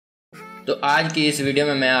तो आज की इस वीडियो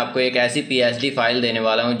में मैं आपको एक ऐसी PSD फाइल देने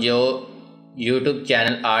वाला हूं जो YouTube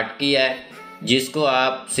चैनल आर्ट की है, जिसको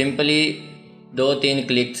आप सिंपली 2-3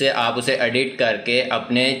 क्लिक से आप उसे एडिट करके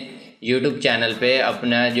अपने YouTube चैनल पे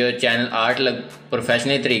अपना जो चैनल आर्ट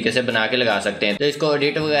प्रोफेशनली तरीके से बना के लगा सकते हैं। तो इसको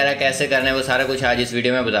एडिट वगैरह कैसे करना है वो सारा कुछ आज इस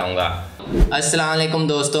वीडियो में बताऊंगा। अस्सलाम वालेकुम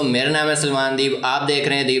दोस्तों, मेरा नाम है सलमान अदीब, आप देख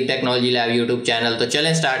रहे हैं अदीब टेक्नोलॉजी लैब YouTube चैनल। तो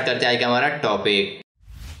चलें स्टार्ट करते हैं आज का हमारा topic.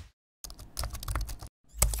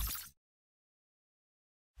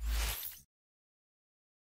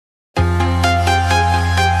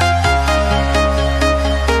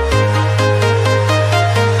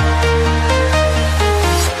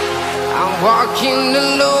 Walking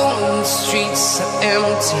alone, the streets are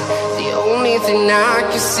empty. The only thing I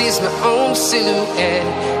can see is my own silhouette.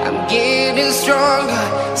 I'm getting stronger,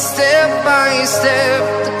 step by step.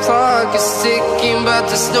 The clock is ticking, but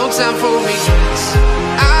there's no time for regrets.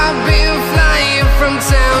 I've been flying from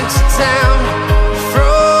town to town,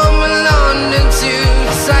 from London to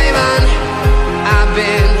Taiwan. I've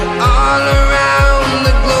been all around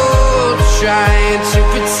the globe, trying to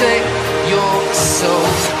protect your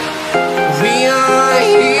soul. We are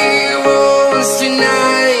heroes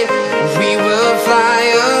tonight. We will fly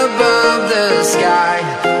above the sky.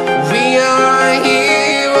 We are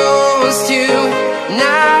heroes tonight.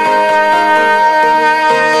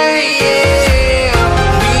 Yeah.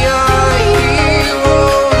 We are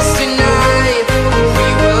heroes tonight. We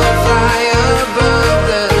will fly above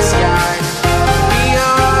the sky. We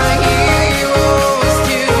are heroes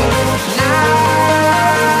tonight.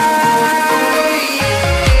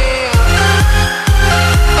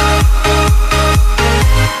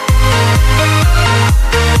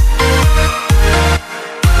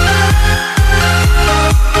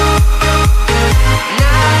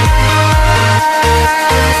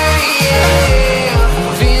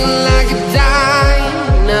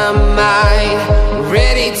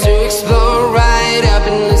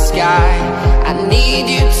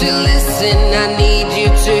 I need you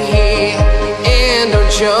to hear and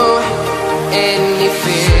don't show any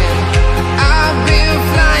fear. I've been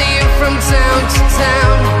flying from town to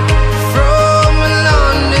town, from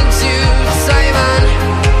London to Taiwan.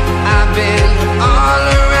 I've been all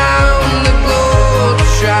around the globe,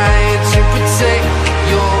 trying to protect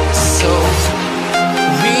your soul.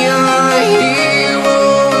 We are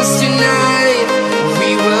heroes tonight. We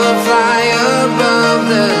will fly above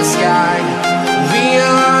the sky. We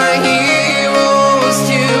are heroes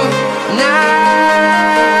tonight.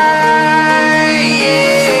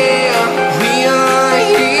 Yeah. We are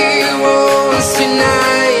heroes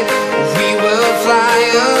tonight. We will fly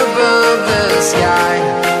above the sky.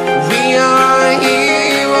 We are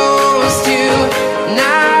heroes tonight.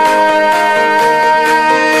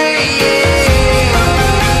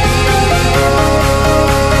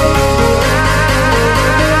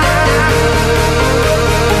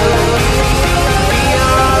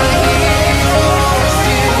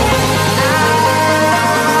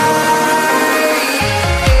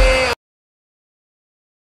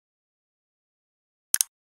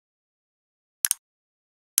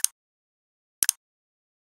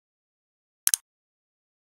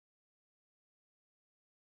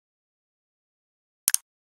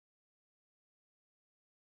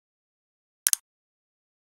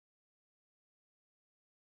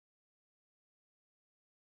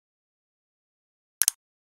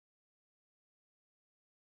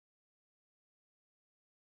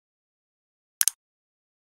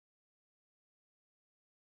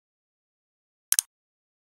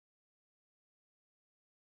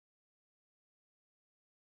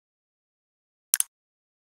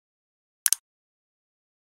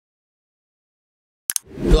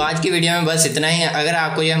 तो आज की video में बस इतना ही है। अगर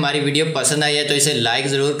आपको ये हमारी वीडियो पसंद आई है तो इसे लाइक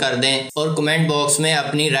ज़रूर कर दें और कमेंट बॉक्स में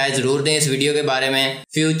अपनी राय ज़रूर दें इस वीडियो के बारे में।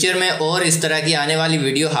 फ्यूचर में और इस तरह की आने वाली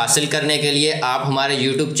वीडियो हासिल करने के लिए आप हमारे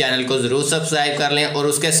YouTube चैनल को ज़रूर सब्सक्राइब कर लें और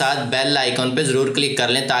उसके साथ बेल आइकॉन पे ज़रूर क्लिक कर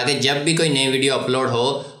लें, ताकि जब भी कोई नई वीडियो अपलोड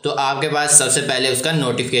हो तो आपके पास सबसे पहले उसका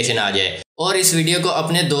नोटिफिकेशन आ जाए। और इस वीडियो को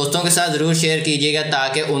अपने दोस्तों के साथ ज़रूर शेयर कीजिएगा,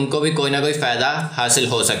 ताकि उनको भी कोई ना कोई फ़ायदा हासिल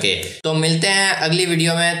हो सके। तो मिलते हैं अगली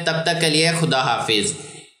वीडियो में, तब तक के लिए खुदा हाफिज़।